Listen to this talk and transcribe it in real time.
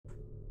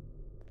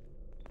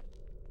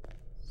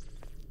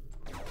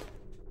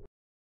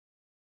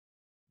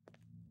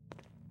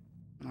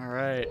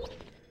Alright.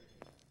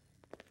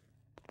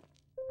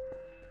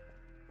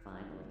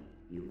 Finally,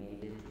 you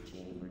made it to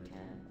Chamber 10.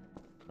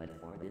 But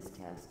for this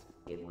test,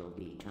 it will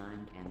be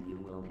timed and you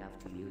will have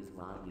to use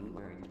what you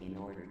learned in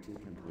order to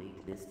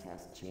complete this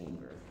test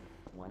chamber.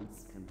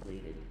 Once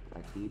completed,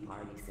 a tea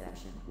party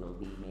session will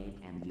be made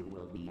and you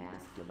will be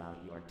asked about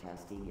your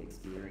testing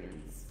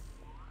experience.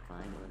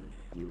 Finally,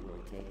 you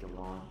will take a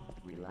long,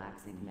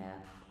 relaxing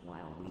nap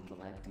while we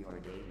collect your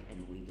data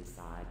and we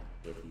decide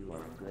if you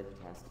are a good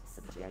test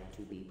subject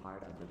to be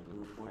part of the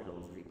Blue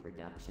Portal's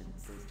reproduction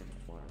system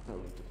for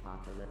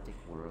post-apocalyptic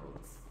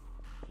worlds.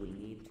 We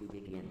need to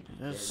begin. That's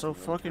There's so no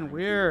fucking time to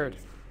weird.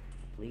 waste.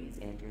 Please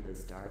enter the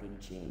starting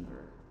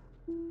chamber.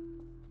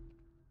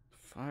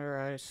 Fire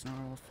ice,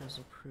 snarl,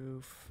 fizzle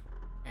proof,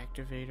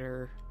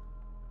 activator,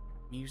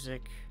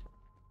 music.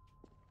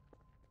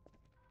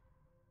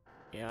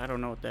 Yeah, I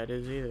don't know what that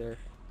is either.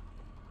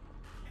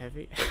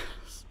 Heavy.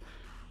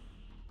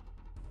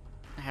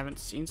 I haven't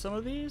seen some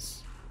of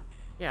these?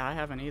 Yeah, I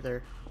haven't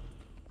either.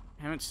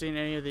 I haven't seen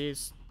any of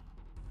these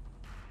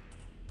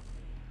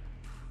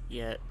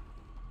yet.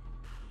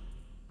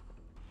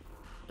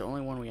 The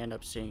only one we end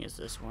up seeing is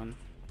this one,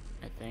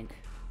 I think.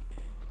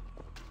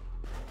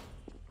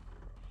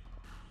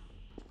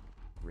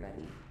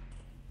 Ready.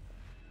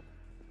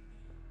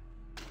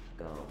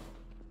 Go.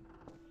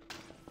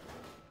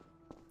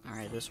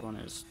 Alright, this one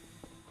is...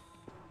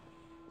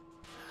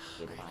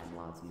 If I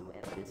was you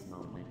at this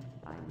moment,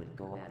 I would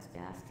go as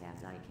fast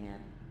as I can.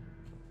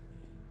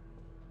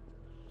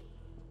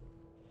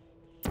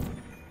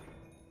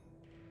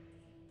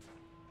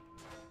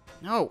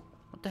 No!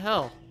 What the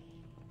hell?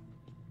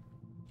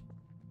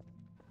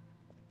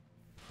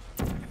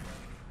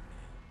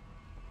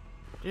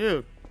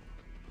 Dude.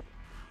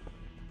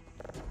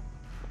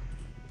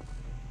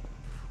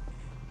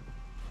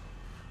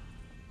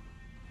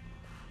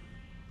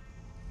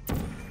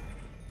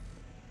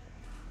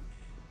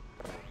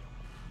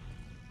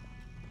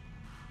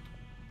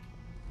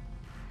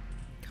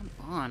 Come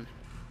on.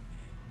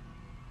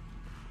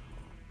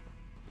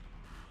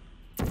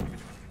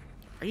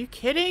 Are you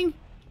kidding?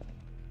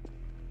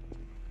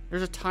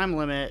 There's a time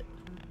limit.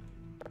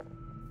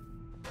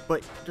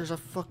 But there's a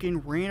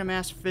fucking random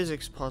ass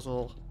physics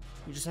puzzle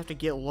you just have to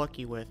get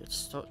lucky with.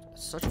 It's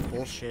such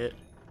bullshit.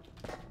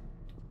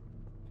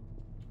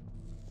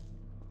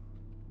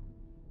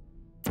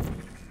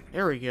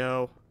 There we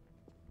go.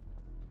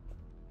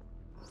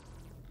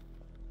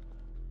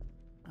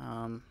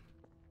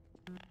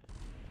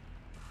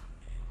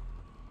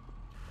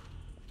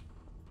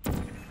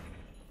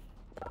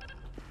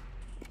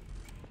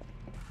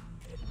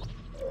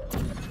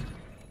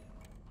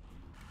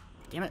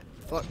 Damn it.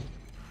 Fuck.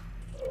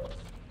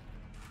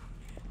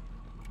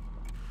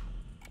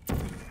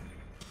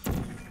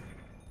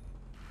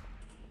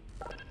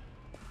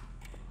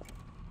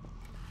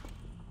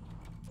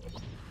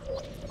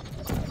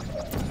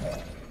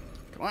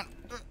 Come on.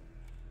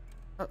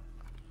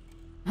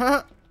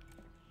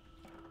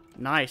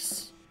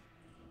 Nice.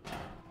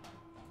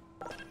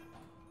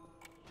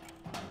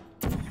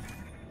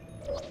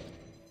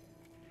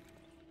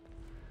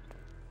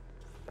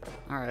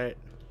 All right.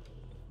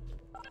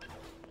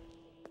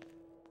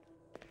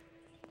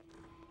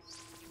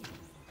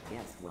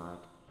 Guess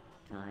what?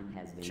 Time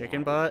has been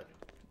Chicken added. butt?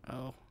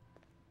 Oh.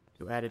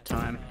 You added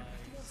time. What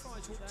if I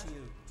talk to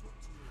you?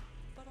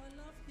 But I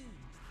love you.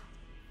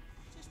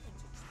 Just wanted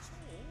to talk.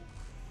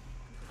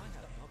 I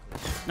had a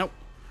bucket. Nope.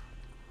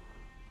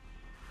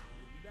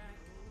 We'll be back.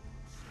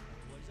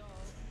 Always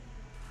are.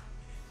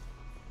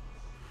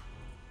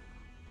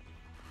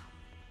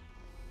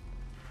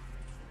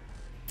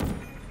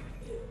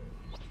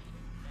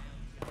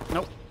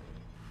 Nope.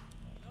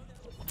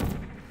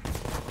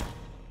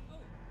 Oh,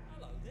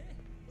 hello there.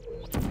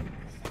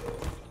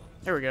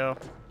 There we go.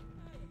 Hey,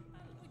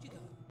 where'd you go?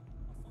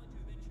 I'll find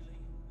you eventually.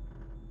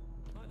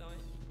 Night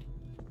night.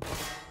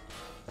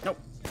 Nope.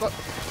 Fuck.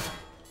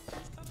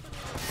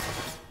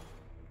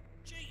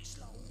 Jeez,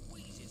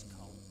 Louise, it's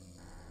cold.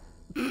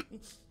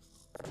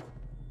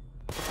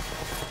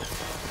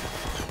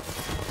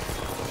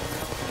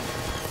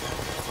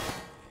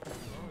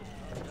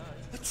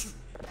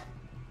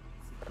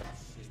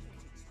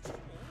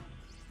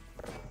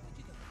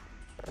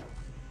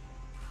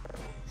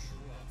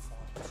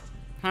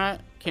 Huh?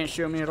 Can't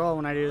shoot me at all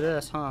when I do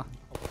this, huh?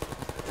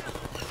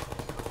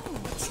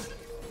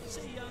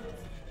 See ya.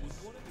 With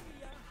whatever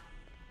you are.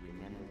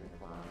 Remember the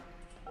clock.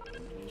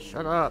 In case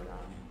Shut you've up. forgotten.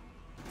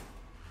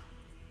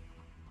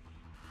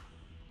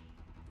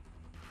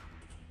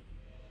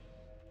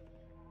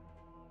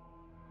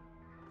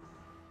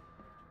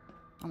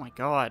 Oh my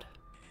god.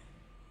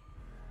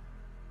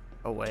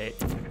 Oh wait.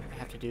 I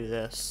have to do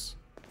this.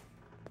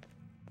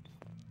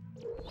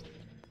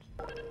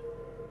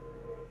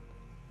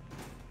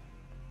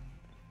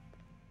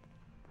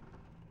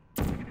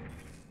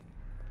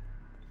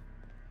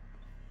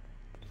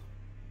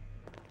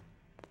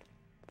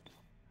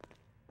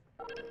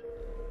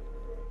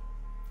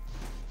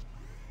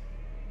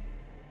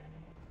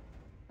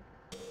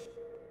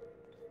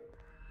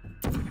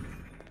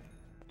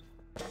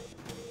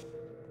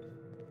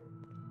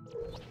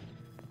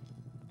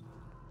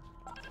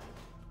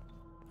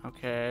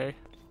 Okay.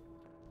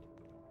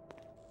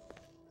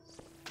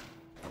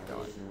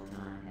 Additional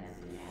time has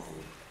been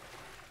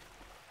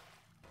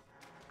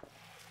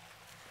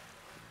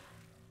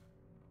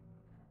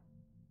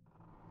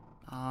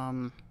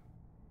added.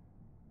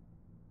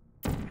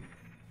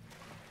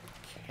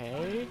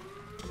 Okay.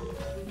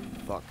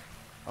 Fuck.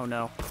 Oh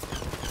no.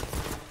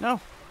 No!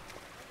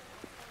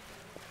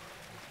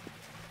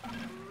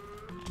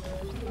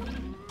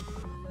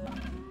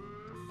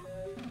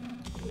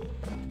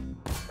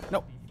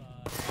 No!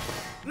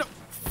 No!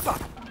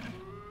 Fuck!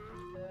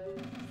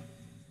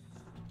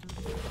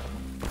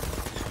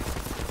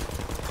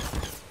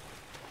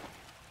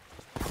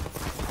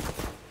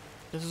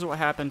 This is what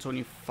happens when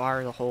you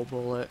fire the whole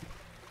bullet.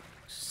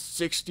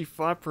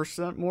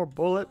 65% more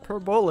bullet per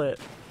bullet.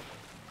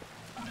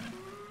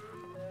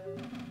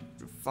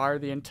 Fire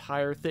the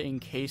entire thing,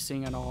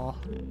 casing and all.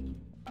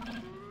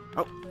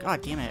 Oh,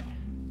 god damn it.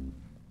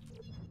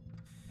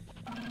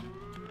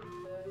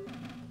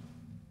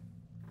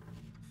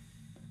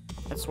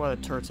 That's why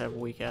the turrets have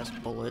weak ass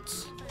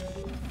bullets.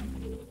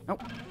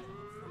 Nope.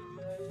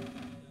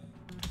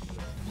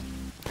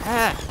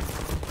 Ah!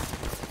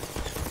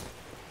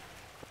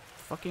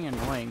 Fucking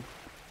annoying.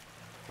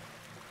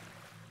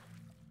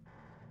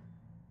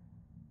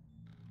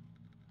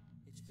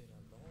 It's been a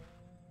long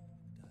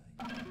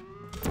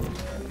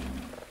day.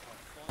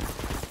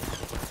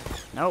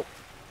 Nope.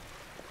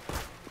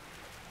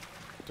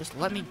 Just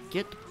let me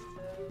get.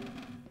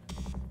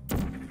 I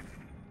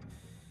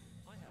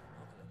have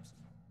narcolepsy.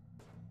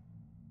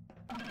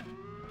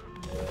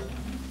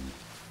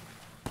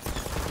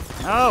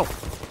 No!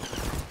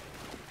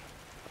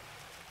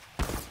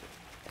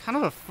 Kind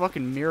of a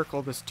fucking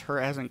miracle this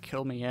turret hasn't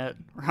killed me yet,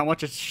 or how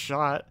much it's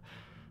shot.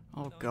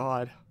 Oh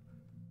god. How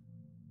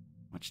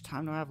much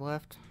time do I have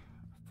left?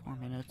 4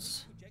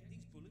 minutes. Project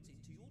these bullets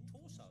into your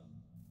torso.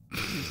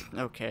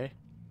 Okay.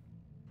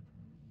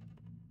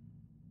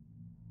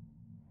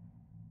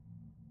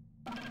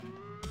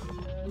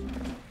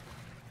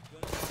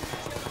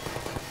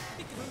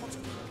 Think of a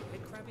bottom.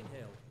 Head crab in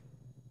hell.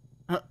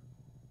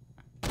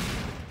 Put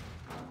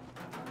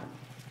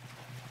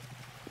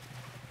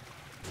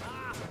it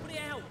out! Put it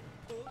out!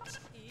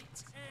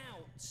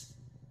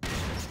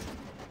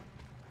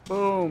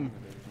 Boom.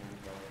 They can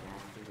go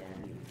faster than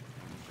you,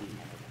 and she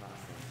has a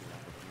processor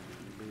of the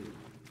computing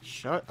food.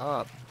 Shut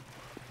up.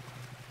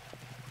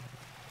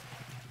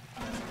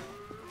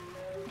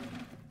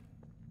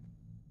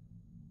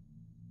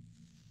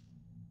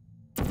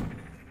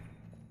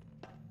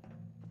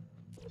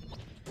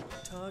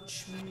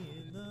 Touch me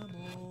in the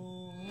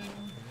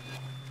morning.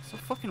 So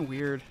fucking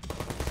weird.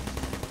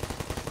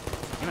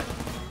 Damn it.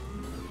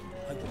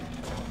 I want to die.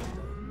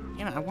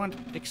 Damn it, I want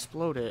to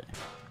explode it.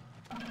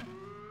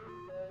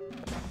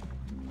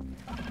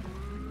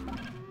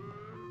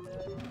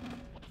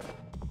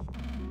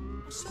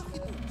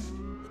 Succulents!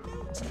 They're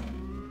melting.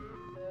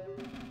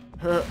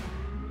 Huh.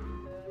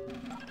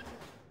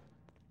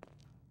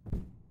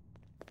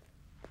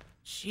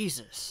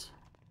 Jesus.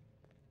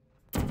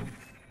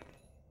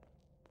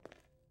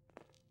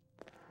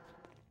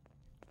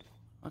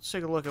 Let's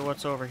take a look at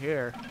what's over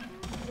here.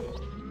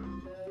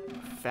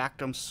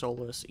 Factum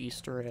Solus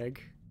Easter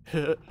egg.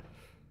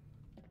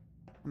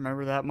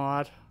 Remember that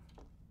mod?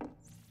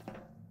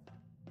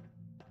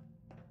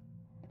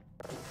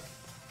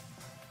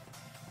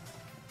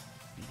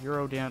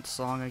 Eurodance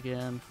song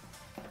again.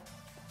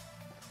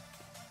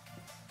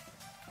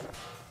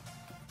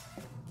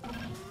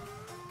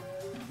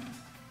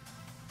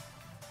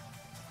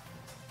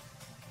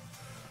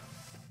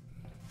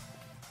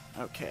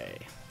 Okay.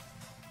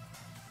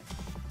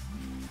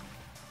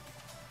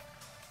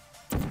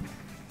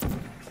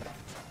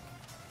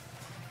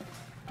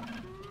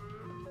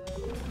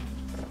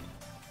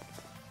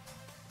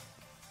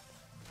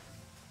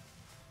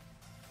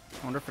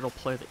 I wonder if it'll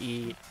play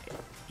the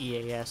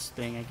EAS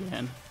thing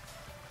again.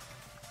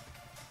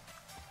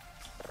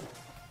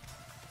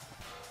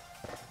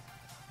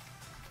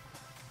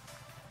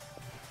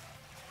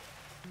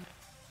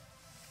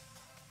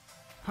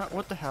 Huh,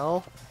 what the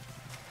hell?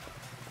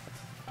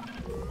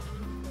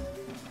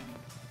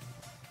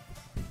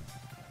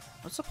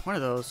 What's the point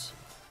of those?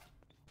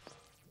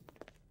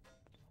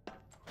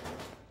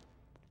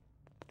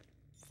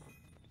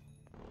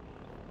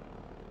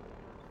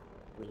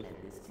 We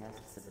let this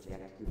test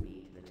subject to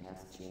beat the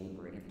test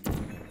chamber in 2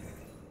 minutes.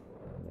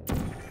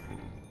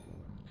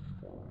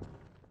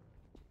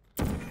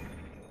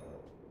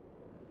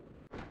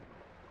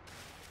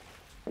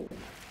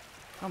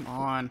 Come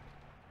on.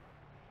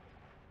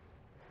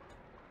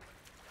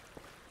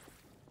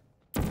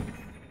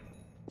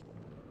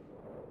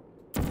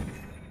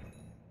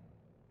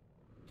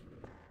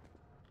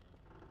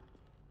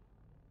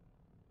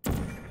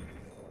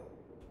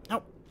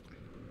 Nope.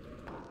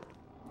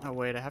 Oh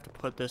wait, I have to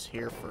put this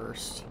here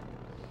first.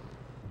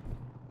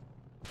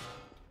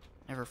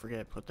 Never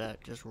forget, put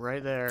that just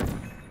right there.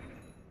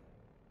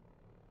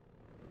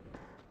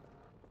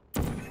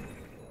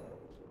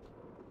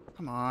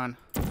 Come on.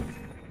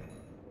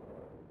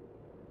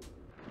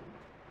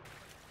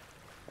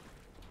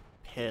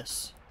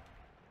 Piss.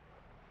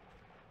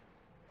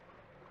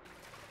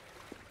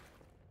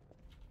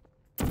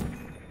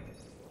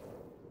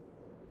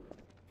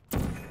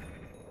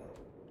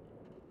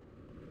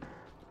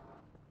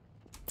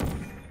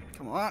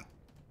 Come on.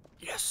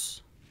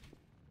 Yes.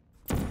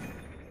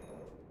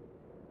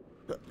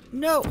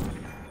 No.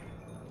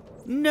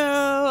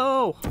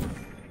 No.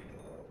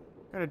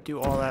 Gotta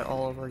do all that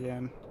all over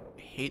again.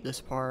 I hate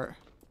this part.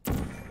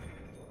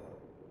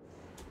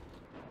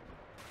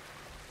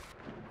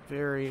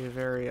 Very,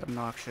 very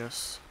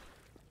obnoxious.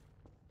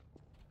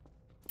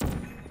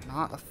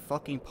 Not a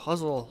fucking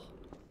puzzle.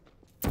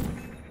 Fuck.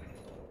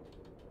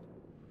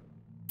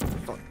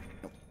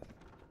 Nope.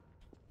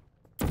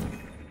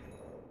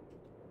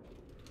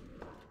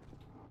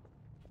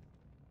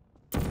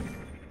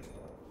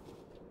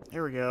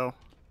 There we go.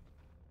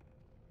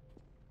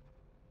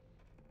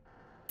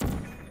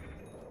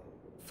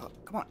 Fuck,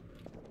 come on.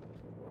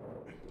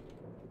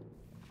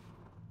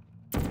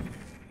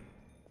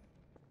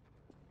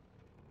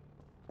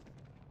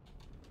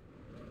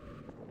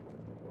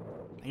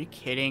 Are you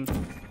kidding?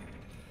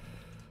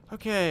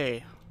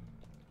 Okay.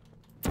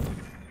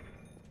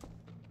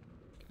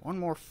 One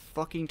more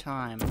fucking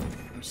time.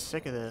 I'm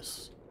sick of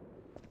this.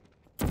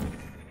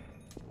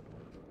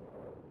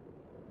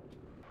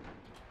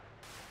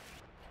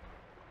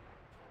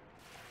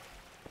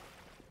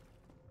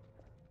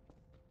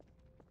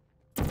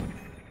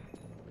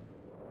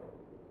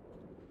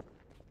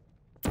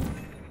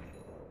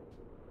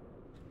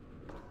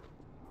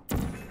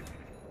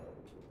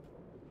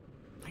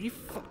 Are you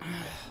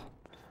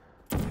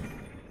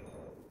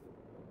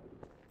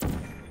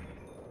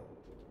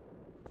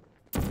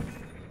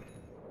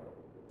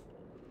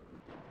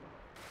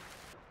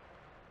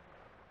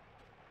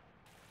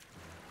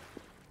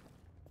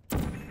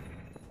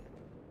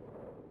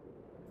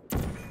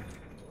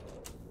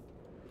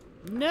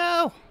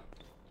No!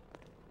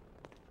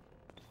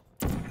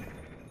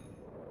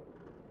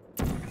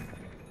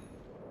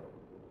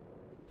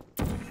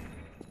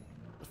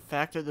 The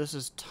fact that this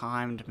is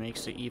timed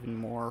makes it even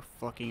more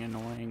fucking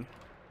annoying.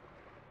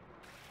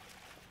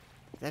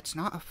 That's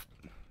not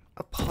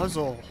a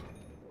puzzle.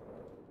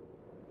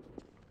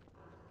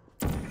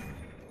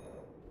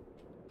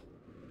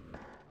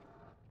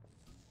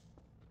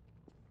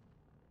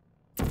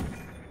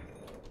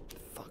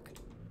 Fuck.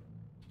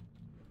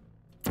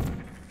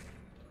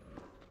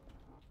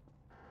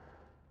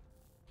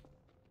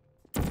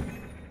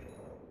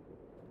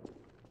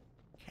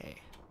 Okay.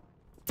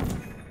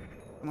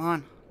 Come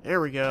on. There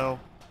we go.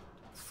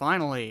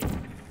 Finally.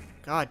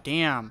 God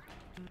damn.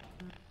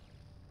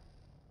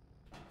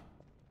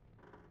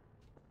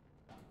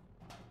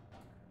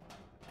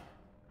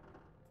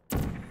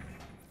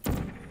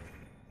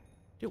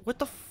 Dude, what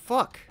the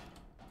fuck?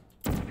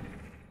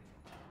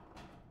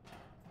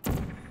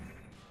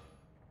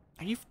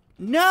 Are you...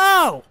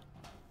 No!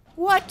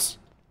 What?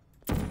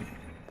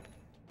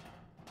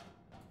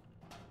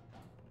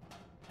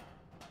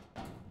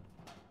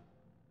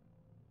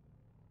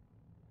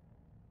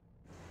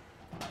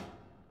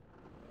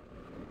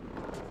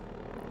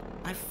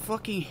 I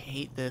fucking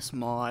hate this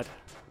mod.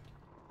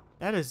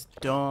 That is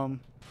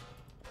dumb.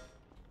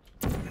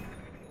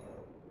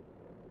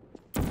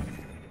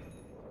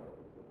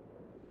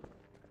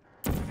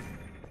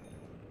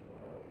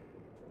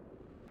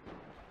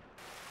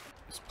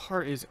 This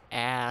part is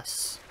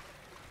ass.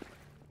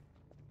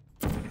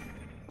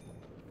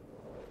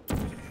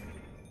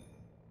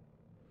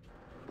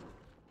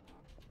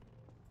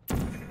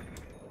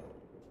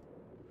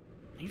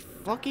 Are you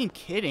fucking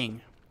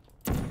kidding?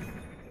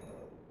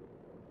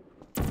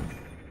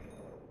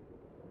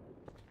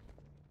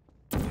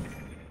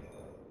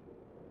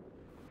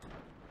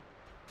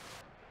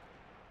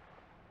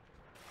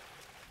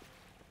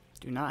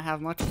 Do not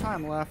have much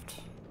time left.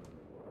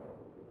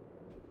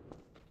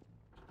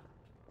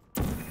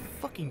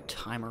 Fucking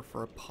timer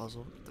for a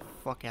puzzle. Get the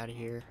fuck out of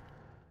here.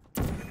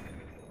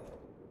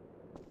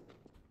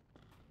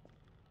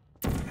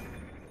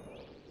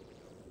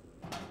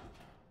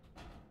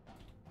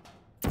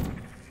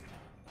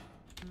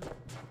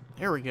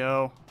 There we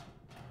go.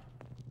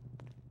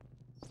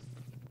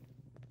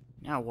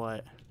 Now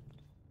what?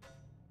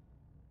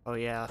 Oh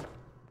yeah.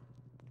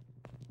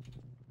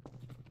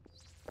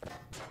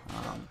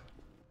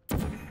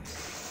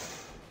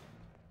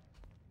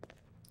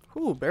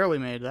 Ooh, barely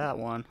made that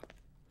one.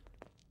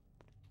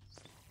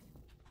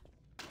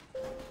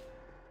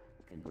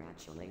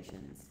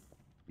 Congratulations.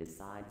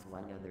 Besides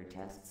one other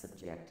test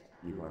subject,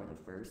 you are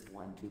the first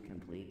one to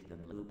complete the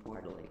blue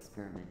portal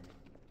experiment.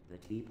 The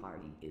tea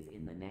party is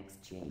in the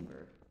next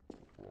chamber.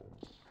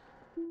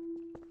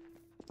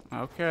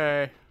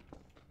 Okay.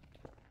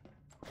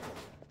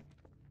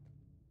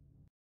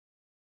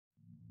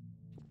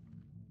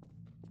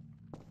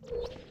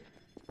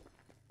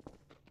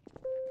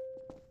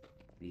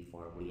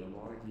 Before we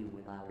award you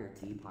with our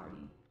tea party,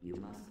 you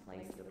must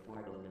place the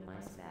portal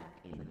device back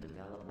in the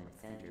development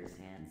center's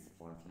hands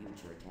for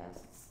future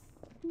tests.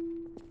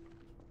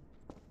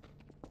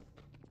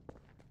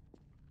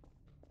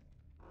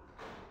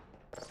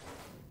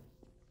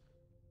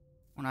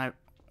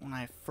 When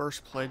I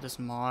first played this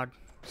mod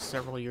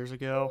several years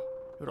ago,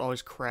 it would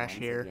always crash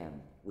here.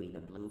 Again, we the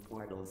Blue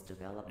Portals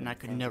development And I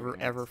could center never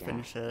and ever staff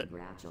finish it.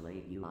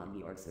 congratulate you on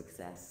your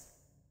success.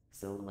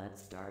 So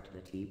let's start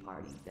the tea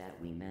party that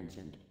we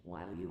mentioned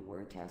while you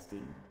were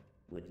testing.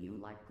 Would you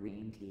like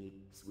green tea,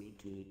 sweet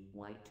tea,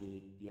 white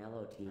tea,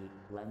 yellow tea,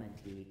 lemon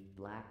tea,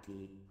 black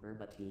tea,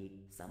 herba tea,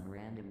 some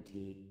random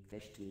tea,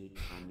 fish tea,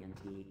 onion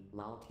tea,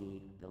 lol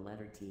tea, the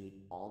letter T?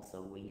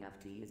 Also we have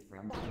teas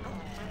from...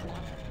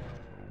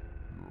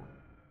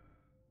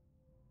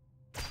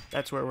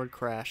 That's where it would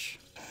crash.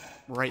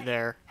 Right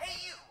there. Hey,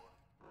 you!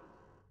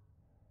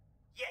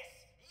 Yes,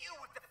 you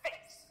with the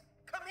face!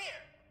 Come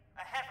here!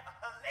 I have a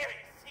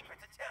hilarious secret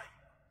to tell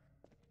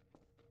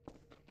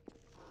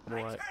you.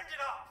 I What? turned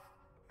it off!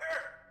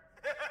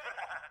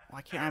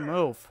 Why can't I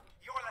move?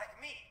 You're like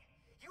me.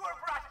 You were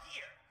brought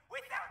here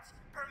without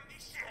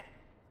permission.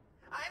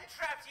 I'm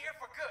trapped here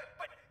for good,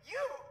 but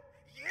you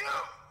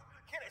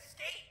can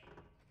escape.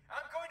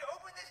 I'm going to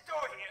open this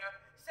door here.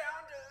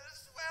 Sound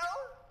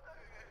swell?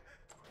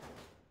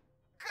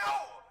 Go!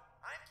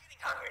 I'm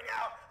getting hungry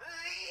now.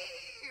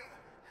 Leave!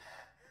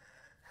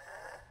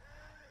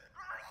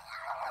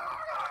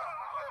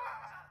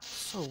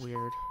 So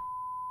weird.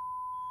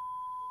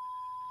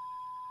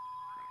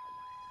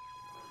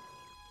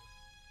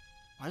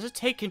 Why does it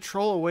take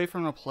control away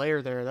from the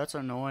player there? That's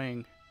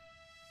annoying.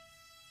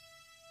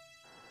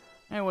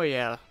 Anyway,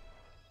 yeah.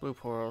 Blue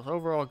Portals.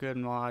 Overall good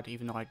mod,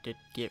 even though I did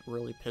get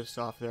really pissed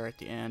off there at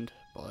the end.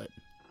 But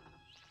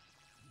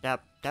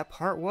that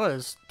part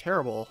was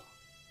terrible.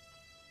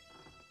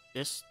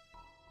 I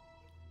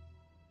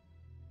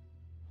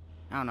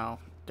don't know.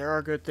 There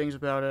are good things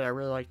about it. I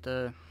really like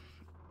the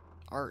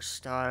art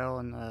style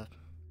and the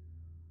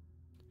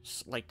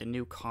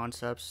new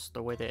concepts.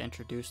 The way they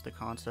introduce the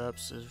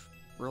concepts is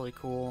really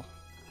cool.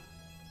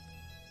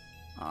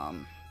 I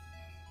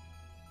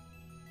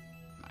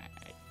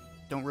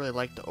don't really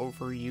like the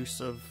over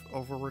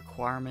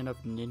requirement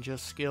of ninja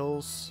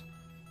skills.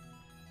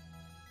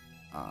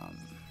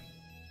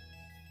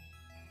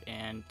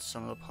 And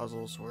some of the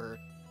puzzles were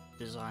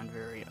designed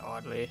very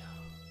oddly,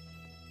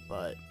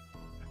 but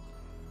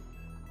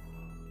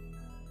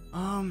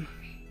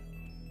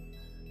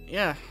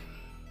yeah,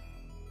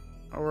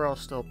 overall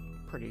still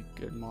pretty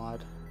good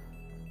mod.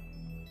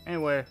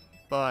 Anyway,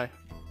 bye.